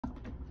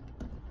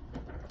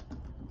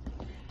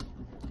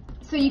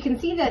So you can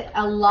see that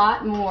a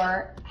lot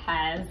more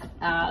has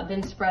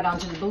been spread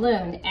onto the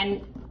balloon,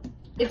 and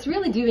it's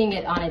really doing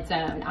it on its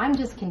own. I'm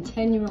just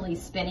continually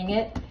spinning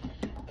it,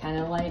 kind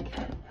of like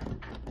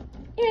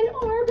in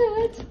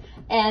orbit.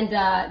 And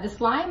the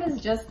slime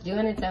is just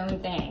doing its own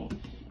thing.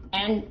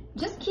 And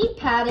just keep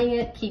patting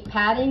it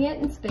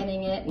and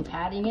spinning it and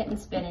patting it and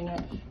spinning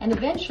it. And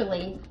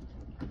eventually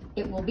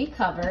it will be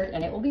covered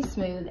and it will be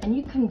smooth, and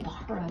you can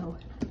borrow.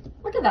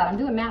 Look at that, I'm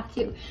doing math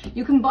too.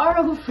 You can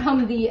borrow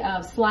from the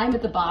slime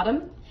at the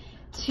bottom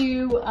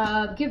to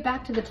give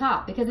back to the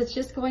top, because it's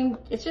just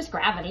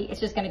gravity. It's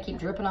just gonna keep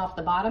dripping off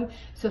the bottom.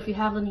 So if you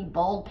have any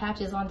bald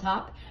patches on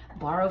top,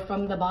 borrow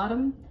from the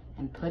bottom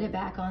and put it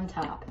back on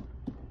top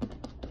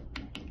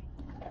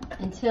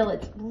until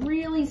it's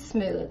really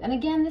smooth. And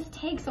again, this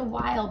takes a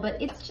while, but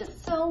it's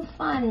just so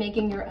fun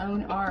making your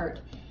own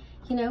art.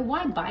 You know,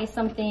 why buy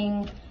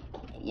something,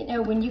 you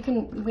know, when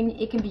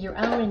it can be your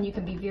own and you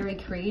can be very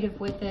creative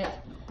with it.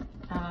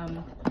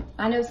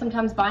 I know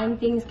sometimes buying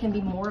things can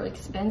be more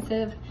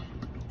expensive.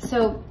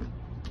 So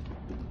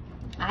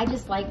I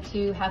just like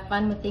to have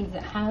fun with things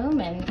at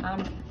home, and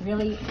I'm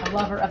really a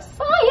lover of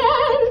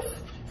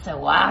science. So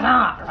why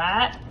not,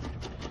 right?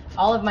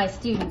 All of my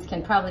students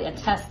can probably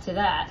attest to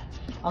that.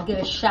 I'll give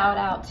a shout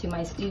out to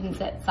my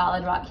students at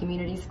Solid Rock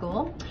Community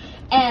School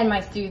and my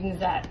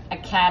students at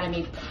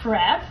Academy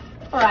Prep,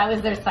 where I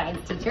was their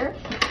science teacher.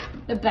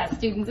 The best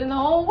students in the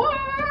whole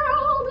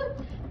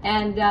world.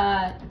 And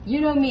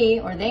you know me,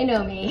 or they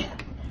know me,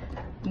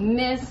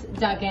 Miss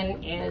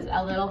Duncan is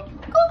a little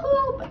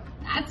cuckoo, but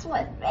that's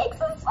what makes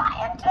a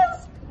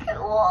scientist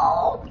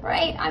cool,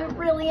 right? I'm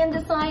really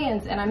into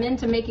science, and I'm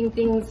into making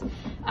things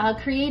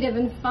creative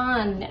and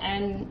fun,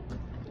 and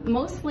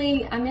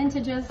mostly I'm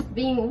into just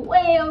being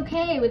way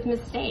okay with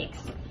mistakes,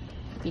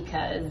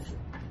 because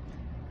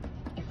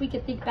if we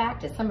could think back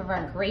to some of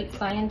our great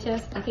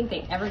scientists, do you think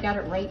they ever got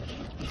it right,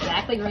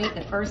 exactly right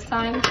the first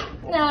time?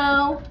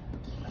 No.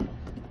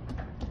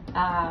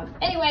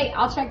 Anyway,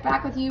 I'll check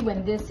back with you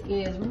when this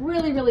is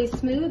really, really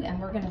smooth, and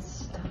we're gonna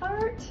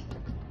start